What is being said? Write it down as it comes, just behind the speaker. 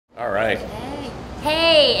All right.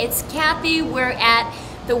 Hey, it's Kathy. We're at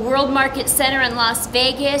the World Market Center in Las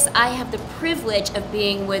Vegas. I have the privilege of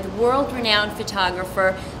being with world-renowned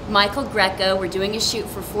photographer Michael Greco. We're doing a shoot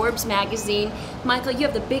for Forbes magazine. Michael, you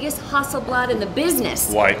have the biggest Hasselblad in the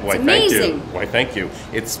business. Why, it's amazing. Thank you. Why, thank you.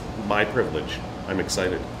 It's my privilege. I'm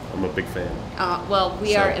excited. I'm a big fan. Well,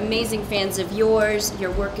 we are amazing fans of yours.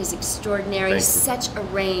 Your work is extraordinary. Thank you. Such a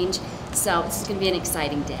range. So this is going to be an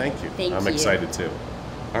exciting day. Thank you. Thank you. I'm excited too.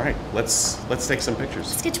 All right, let's take some pictures.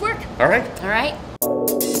 Let's get to work. All right. All right.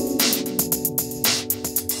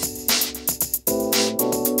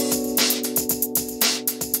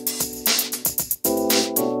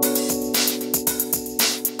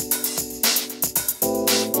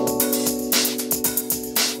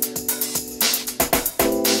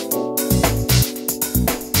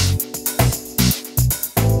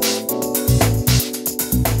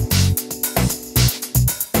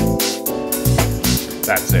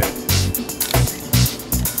 That's it.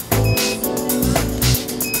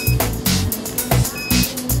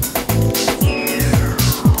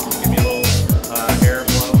 Give me a little air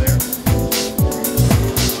flow there.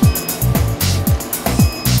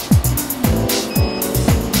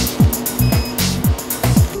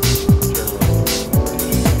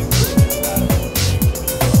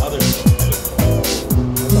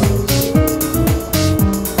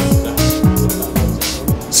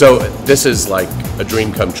 So this is like a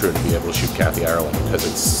dream come true to be able to shoot Kathy Ireland, because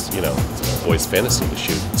it's, you know, it's a boy's fantasy to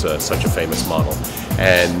shoot such a famous model.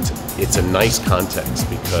 And it's a nice context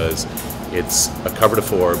because it's a cover to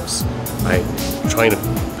Forbes. I'm trying to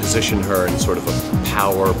position her in sort of a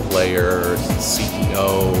power player,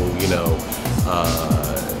 CEO, you know,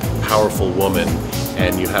 powerful woman,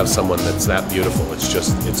 and you have someone that's that beautiful. It's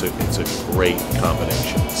just, it's a great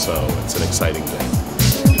combination. So it's an exciting day.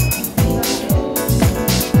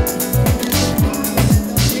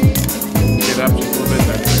 Up just a little bit,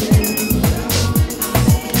 that's it.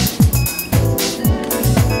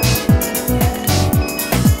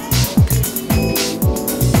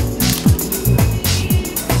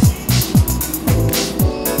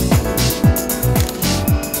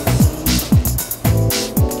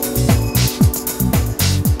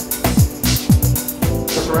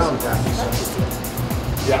 What's around,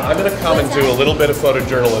 Kathy? Yeah, I'm going to come and do a little bit of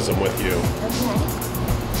photojournalism with you. Okay.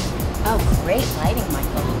 Oh, great lighting,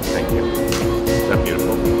 Michael. Thank you. Isn't that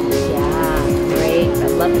beautiful? Yeah, great. I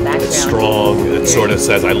love the background. It's strong. It sort of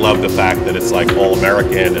says, I love the fact that it's like all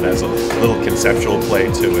American and has a little conceptual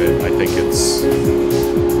play to it. I think it's,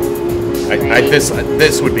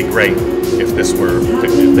 this would be great if this were,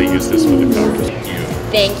 if they used this for the cover.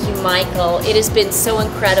 Thank you, Michael. It has been so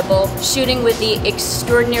incredible shooting with the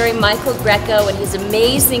extraordinary Michael Greco and his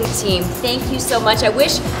amazing team. Thank you so much. I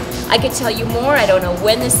wish I could tell you more. I don't know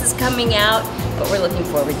when this is coming out, but we're looking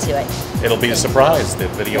forward to it. It'll be a surprise. The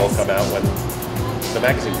video will come out when the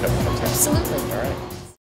magazine comes out. Absolutely. All right.